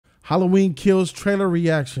Halloween Kills trailer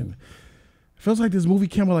reaction. It feels like this movie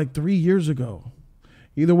came out like 3 years ago.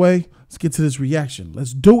 Either way, let's get to this reaction.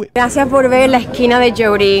 Let's do it. Gracias por ver La Esquina de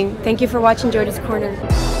Jody. Thank you for watching Jody's Corner.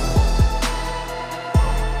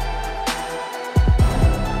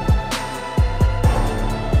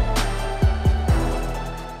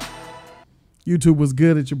 YouTube was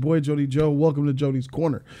good. It's your boy Jody Joe. Welcome to Jody's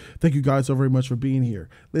Corner. Thank you guys so very much for being here.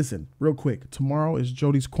 Listen, real quick, tomorrow is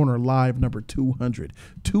Jody's Corner live number 200.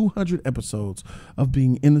 200 episodes of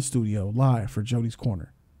being in the studio live for Jody's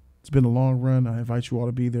Corner. It's been a long run. I invite you all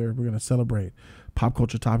to be there. We're going to celebrate pop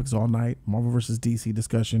culture topics all night. Marvel vs. DC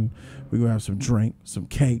discussion. We're going to have some drink, some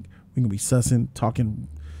cake. We're going to be sussing, talking.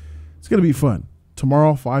 It's going to be fun.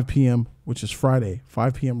 Tomorrow, 5 p.m., which is Friday,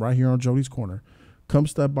 5 p.m. right here on Jody's Corner. Come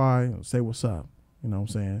step by, say what's up. You know what I'm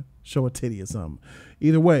saying? Show a titty or something.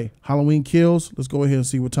 Either way, Halloween Kills. Let's go ahead and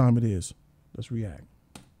see what time it is. Let's react.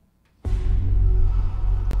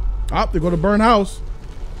 Oh, they go to burn house.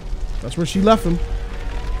 That's where she left him.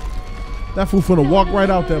 That fool finna walk right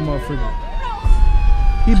out that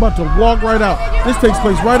motherfucker. He about to walk right out. This takes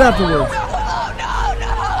place right afterwards.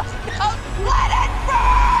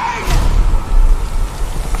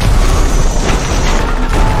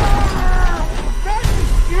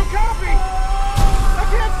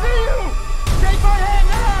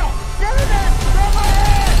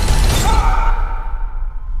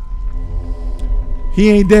 He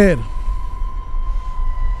ain't dead.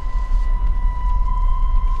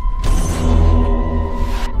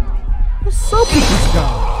 What's up with this guy?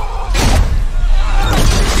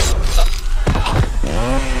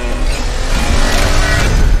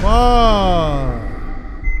 Wow.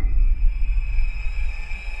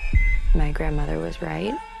 My grandmother was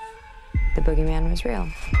right. The boogeyman was real.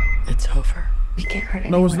 It's over. We can't hurt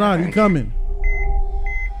anyone. No, it's not. He coming.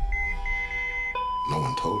 No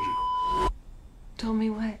one told you. Told me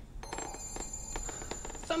what?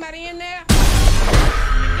 Somebody in there?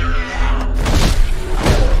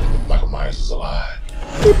 Michael Myers is alive.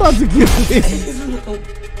 He about to get it.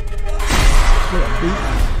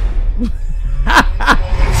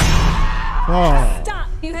 Oh. Stop!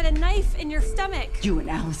 You had a knife in your stomach. You and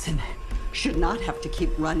Allison should not have to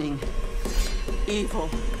keep running. Evil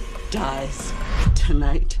dies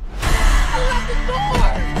tonight.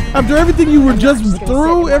 After everything you were just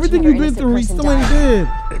through, everything you've been through, he still ain't dead.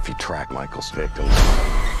 If you track Michael's victims,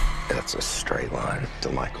 that's a straight line to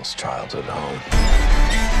Michael's childhood home.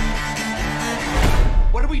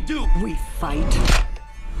 What do we do? We fight.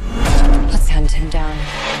 Let's hunt him down.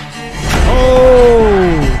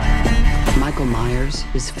 Oh! Michael Myers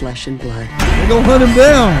is flesh and blood. They gonna hunt him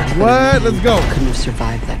down. What? Let's go. Couldn't have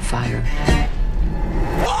survived that fire.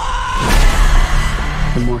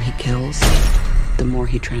 The more he kills, the more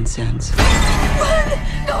he transcends. Run!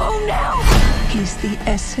 Go home now! He's the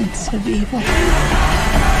essence of evil.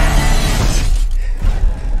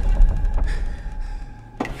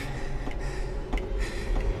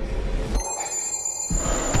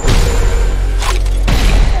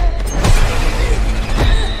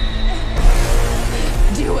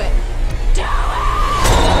 Do it! Do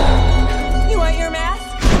it! You want your mask?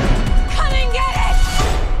 Come and get it!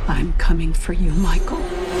 I'm coming for you, Michael.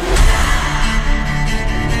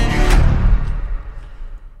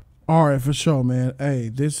 All right, for sure, man. Hey,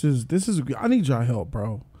 this is I need y'all help,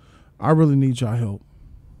 bro. I really need y'all help.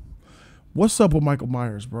 What's up with Michael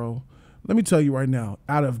Myers, bro? Let me tell you right now,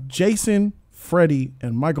 out of Jason, Freddy,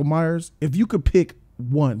 and Michael Myers, if you could pick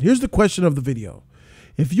one, here's the question of the video.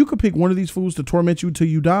 If you could pick one of these fools to torment you till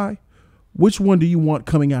you die, which one do you want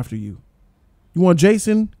coming after you? You want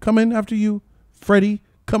Jason coming after you, Freddy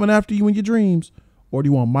coming after you in your dreams, or do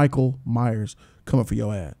you want Michael Myers coming for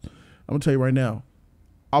your ass? I'm gonna tell you right now,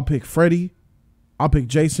 I'll pick Freddy. I'll pick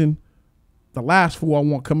Jason. The last fool I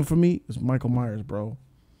want coming for me is Michael Myers, bro.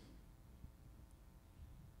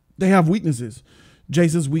 They have weaknesses.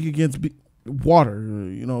 Jason's weak against water,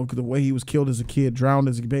 you know, the way he was killed as a kid, drowned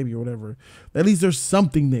as a baby or whatever. At least there's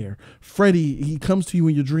something there. Freddy, he comes to you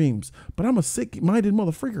in your dreams. But I'm a sick-minded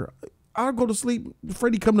motherfucker. I'll go to sleep.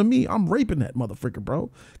 Freddy come to me. I'm raping that motherfucker, bro.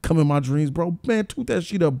 Come in my dreams, bro. Man, toot that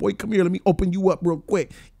shit up, boy. Come here. Let me open you up real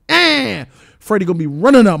quick. Freddy gonna be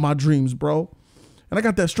running out my dreams, bro. And I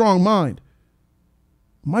got that strong mind.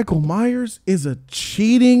 Michael Myers is a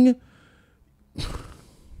cheating.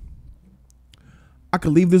 I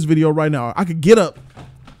could leave this video right now. I could get up,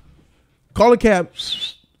 call a cab.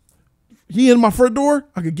 He in my front door.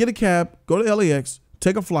 I could get a cab, go to LAX,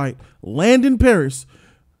 take a flight, land in Paris,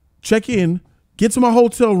 check in, get to my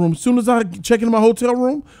hotel room. As soon as I check into my hotel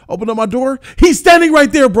room, open up my door, he's standing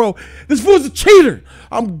right there, bro. This fool's a cheater.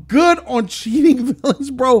 I'm good on cheating villains,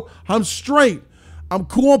 bro. I'm straight. I'm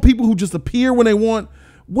cool on people who just appear when they want.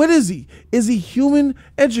 What is he? Is he human?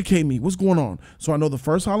 Educate me. What's going on? So I know the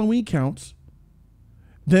first Halloween counts.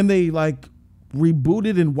 Then they like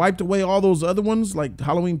rebooted and wiped away all those other ones, like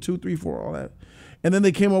Halloween 2, 3, 4, all that. And then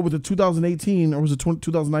they came up with the 2018, or was it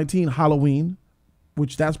 2019 Halloween,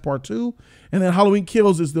 which that's part 2. And then Halloween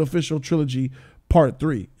Kills is the official trilogy part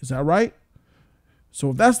 3. Is that right?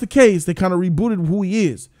 So if that's the case, they kind of rebooted who he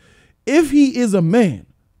is. If he is a man,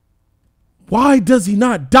 why does he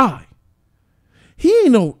not die? He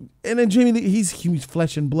ain't no, and then Jamie Lee, he's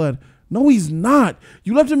flesh and blood. No, he's not.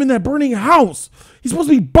 You left him in that burning house. He's supposed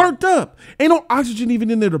to be burnt up. Ain't no oxygen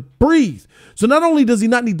even in there to breathe. So not only does he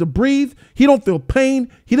not need to breathe, he don't feel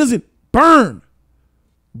pain. He doesn't burn.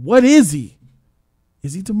 What is he?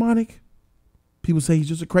 Is he demonic? People say he's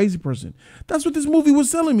just a crazy person. That's what this movie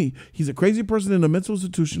was telling me. He's a crazy person in a mental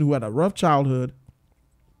institution who had a rough childhood,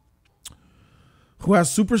 who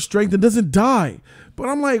has super strength and doesn't die. But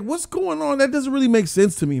I'm like, what's going on? That doesn't really make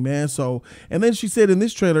sense to me, man. So, and then she said in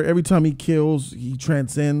this trailer, every time he kills, he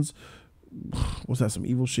transcends. What's that? Some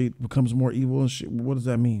evil shit becomes more evil and shit. What does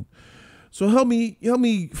that mean? So help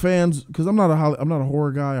me, fans, because I'm not a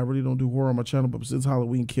horror guy. I really don't do horror on my channel. But since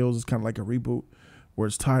Halloween Kills is kind of like a reboot, where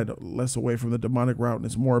it's tied less away from the demonic route and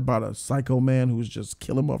it's more about a psycho man who's just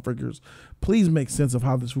killing motherfuckers. Please make sense of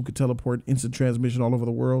how this fool could teleport instant transmission all over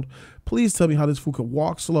the world. Please tell me how this fool could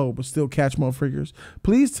walk slow but still catch motherfuckers.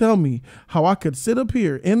 Please tell me how I could sit up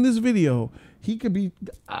here in this video. He could be,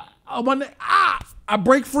 I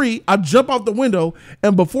break free, I jump out the window,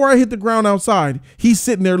 and before I hit the ground outside, he's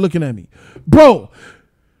sitting there looking at me. Bro,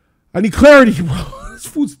 I need clarity, bro. This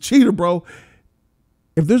fool's a cheater, bro.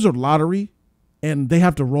 If there's a lottery, and they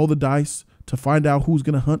have to roll the dice to find out who's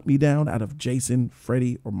going to hunt me down out of Jason,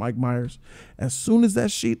 Freddy, or Mike Myers. As soon as that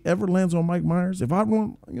sheet ever lands on Mike Myers, if I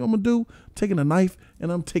want, you know what I'm going to do? I'm taking a knife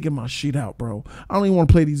and I'm taking my sheet out, bro. I don't even want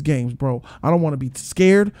to play these games, bro. I don't want to be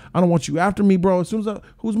scared. I don't want you after me, bro. As soon as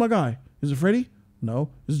who's my guy? Is it Freddy? No.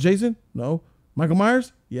 Is it Jason? No. Michael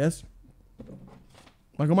Myers? Yes.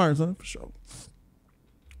 Michael Myers, huh? For sure.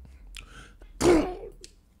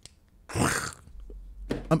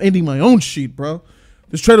 I'm ending my own sheet, bro.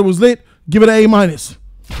 This trailer was lit. Give it an A-.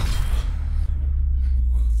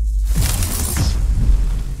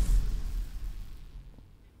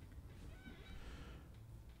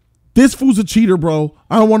 This fool's a cheater, bro.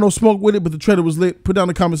 I don't want no smoke with it, but the trailer was lit. Put down in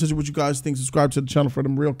the comment section what you guys think. Subscribe to the channel for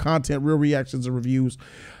them real content, real reactions and reviews.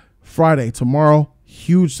 Friday, tomorrow,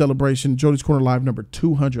 huge celebration. Jodys Corner Live number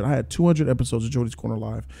 200. I had 200 episodes of Jodys Corner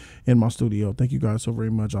Live in my studio. Thank you guys so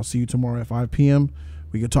very much. I'll see you tomorrow at 5 p.m.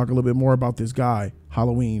 We can talk a little bit more about this guy,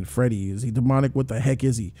 Halloween, Freddy. Is he demonic? What the heck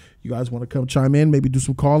is he? You guys want to come chime in, maybe do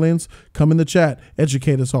some call-ins? Come in the chat.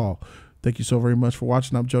 Educate us all. Thank you so very much for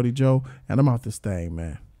watching. I'm Jody Joe, and I'm out this thing,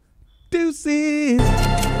 man. Deuces.